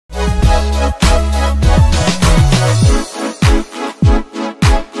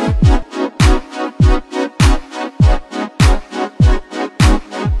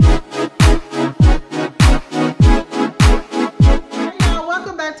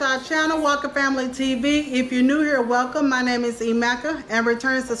to our channel, Walker Family TV. If you're new here, welcome. My name is Emeka, and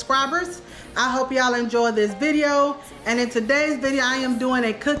return subscribers, I hope y'all enjoy this video. And in today's video, I am doing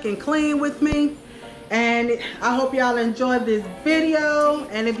a cook and clean with me. And I hope y'all enjoy this video.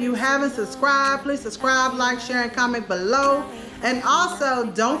 And if you haven't subscribed, please subscribe, like, share, and comment below. And also,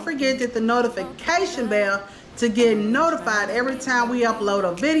 don't forget to hit the notification bell to get notified every time we upload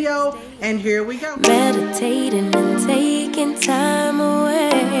a video. And here we go. Meditating and taking time away.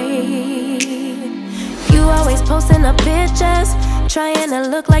 You always posting up pictures, trying to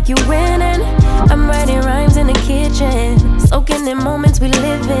look like you winning. I'm writing rhymes in the kitchen, soaking in moments we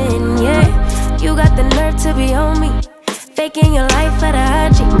live in, yeah. You got the nerve to be on me, faking your life for the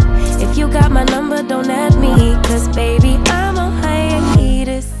IG. If you got my number, don't add me, cause baby, I'm on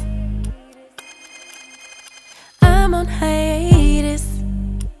hiatus. I'm on hiatus.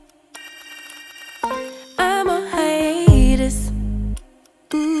 I'm on hiatus.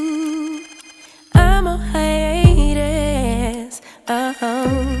 I'm on hiatus.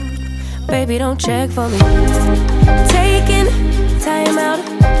 Baby, don't check for me. Taking time out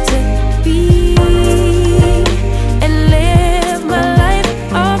to be and live my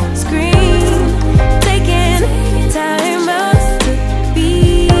life off screen. Taking time out to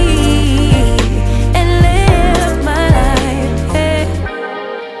be and live my life. Hey.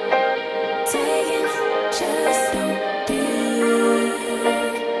 Taking just don't be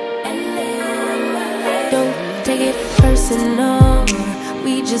and live my life. Don't take it personal.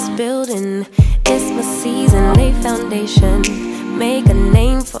 We just building. It's my season. Lay foundation. Make a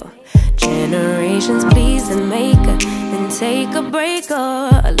name for generations, please, and make a, then take a break or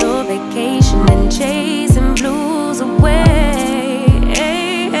a little vacation and chasing blues away.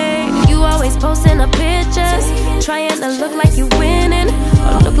 Hey, hey. You always posting up pictures, trying to look like you winning,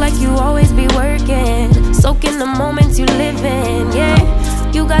 or look like you always be working, soaking the moments you live in, yeah.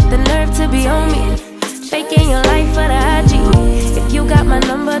 You got the nerve to be on me, faking your life for the IG. If you got my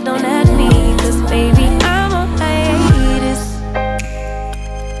number, don't add me, cause baby, I'm on hiatus.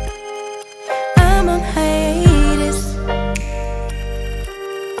 I'm on hiatus.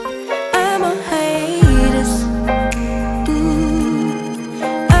 I'm on hiatus.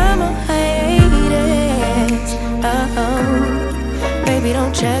 I'm on hiatus. Baby,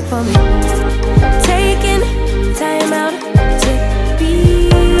 don't check for me. Taking time out to be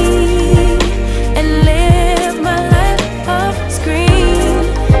and live my life off screen.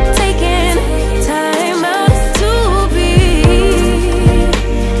 Taking time out to be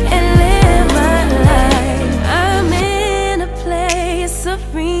and live my life. I'm in a place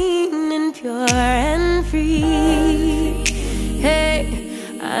serene and pure and free. Hey,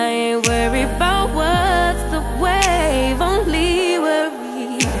 I ain't worried about what's the wave, only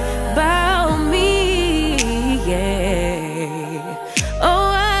worry about me, yeah.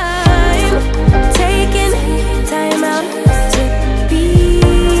 Oh, I'm taking time out to be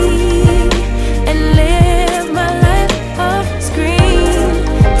and live my life off screen.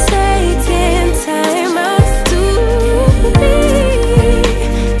 Taking time out to be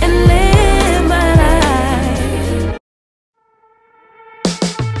and live my life.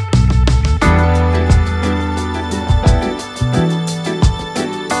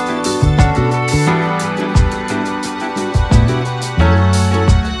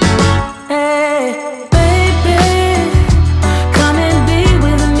 Hey, baby, come and be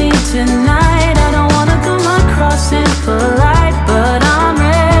with me tonight. I don't wanna come across impolite, but I'm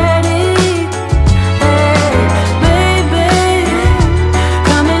ready. Hey, baby,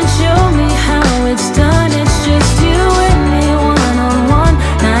 come and show me how it's done. It's just you and me, one-on-one,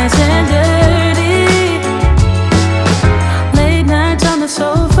 nice and dirty. Late nights on the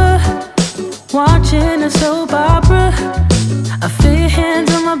sofa, watching a soap opera. I feel your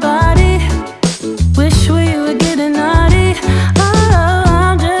hands on my body. Wish we were getting naughty. Oh,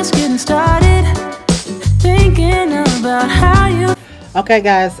 I'm just getting started, thinking about how you. Okay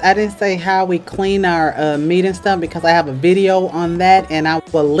guys, I didn't say how we clean our meat and stuff because I have a video on that, and I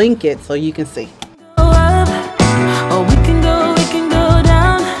will link it so you can see. go up, or we can go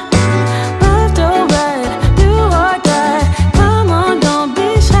down. Left or right, do or die. Come on, don't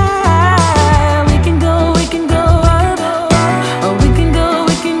be shy. We can go up, or we can go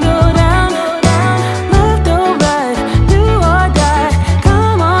down. Left or right, do or die.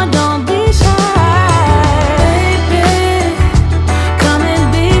 Come on, don't be shy. Baby, come and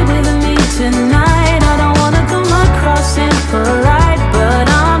be with me tonight. I don't wanna come across impolite, but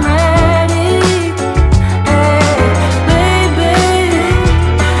I'm ready. Hey, baby.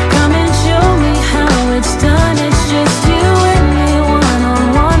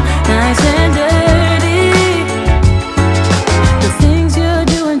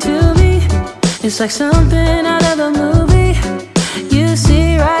 It's like something out of a movie. You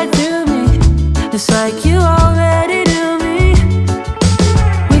see right through me. It's like you already knew me.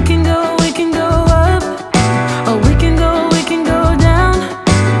 We can go up, or we can go down.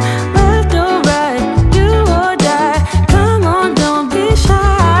 Left or right, do or die. Come on, don't be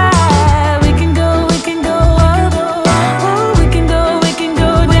shy. We can go up, or we can go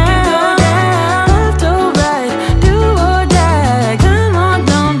down. Left or right, do or die. Come on,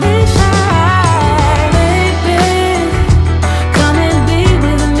 don't be shy. Baby, come and be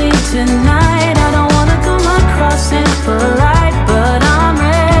with me tonight. I don't wanna come across impolite, but I'm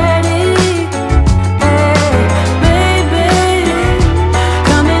ready. Hey, baby,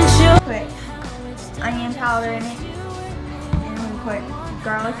 come and show. Put onion powder in it, and then we put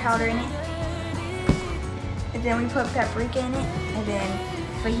garlic powder in it, and then we put paprika in it, and then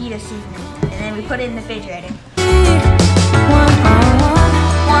fajita seasoning, and then we put it in the refrigerator. One on one,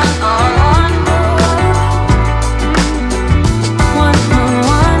 one on one. One on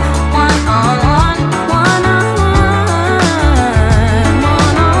one, one on one, one on one.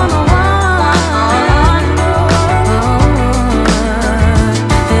 One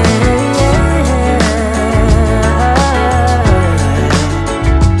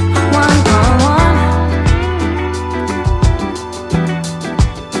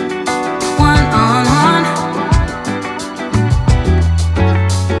on one,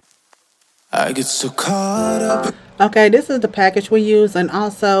 I get so caught up. Okay, this is the package we use, and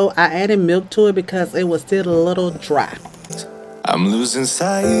also I added milk to it because it was still a little dry. I'm losing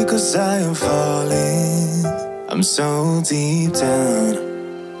sight 'cause I am falling. I'm so deep down,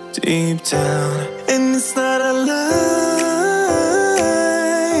 and it's not a lie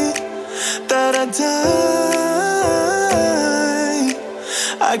that I die.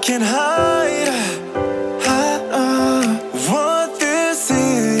 I can't hide what this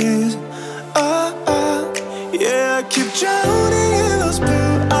is. Yeah, I keep drowning in those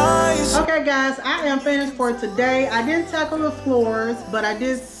blue eyes. Okay guys, I am finished for today. I didn't tackle the floors, but I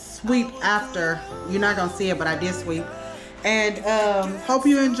did sweep after. You're not gonna see it, but I did sweep. And hope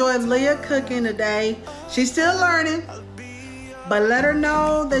you enjoyed Leah cooking today. She's still learning, but let her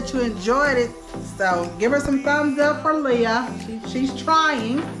know that you enjoyed it. So give her some thumbs up for Leah. She's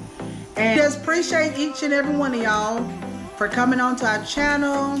trying. And just appreciate each and every one of y'all for coming on to our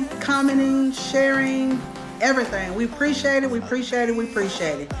channel, commenting, sharing, everything. We appreciate it, we appreciate it, we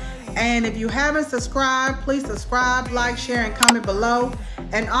appreciate it. And if you haven't subscribed, please subscribe, like, share, and comment below.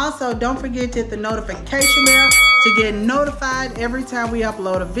 And also don't forget to hit the notification bell to get notified every time we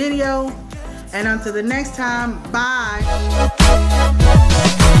upload a video. And until the next time, bye.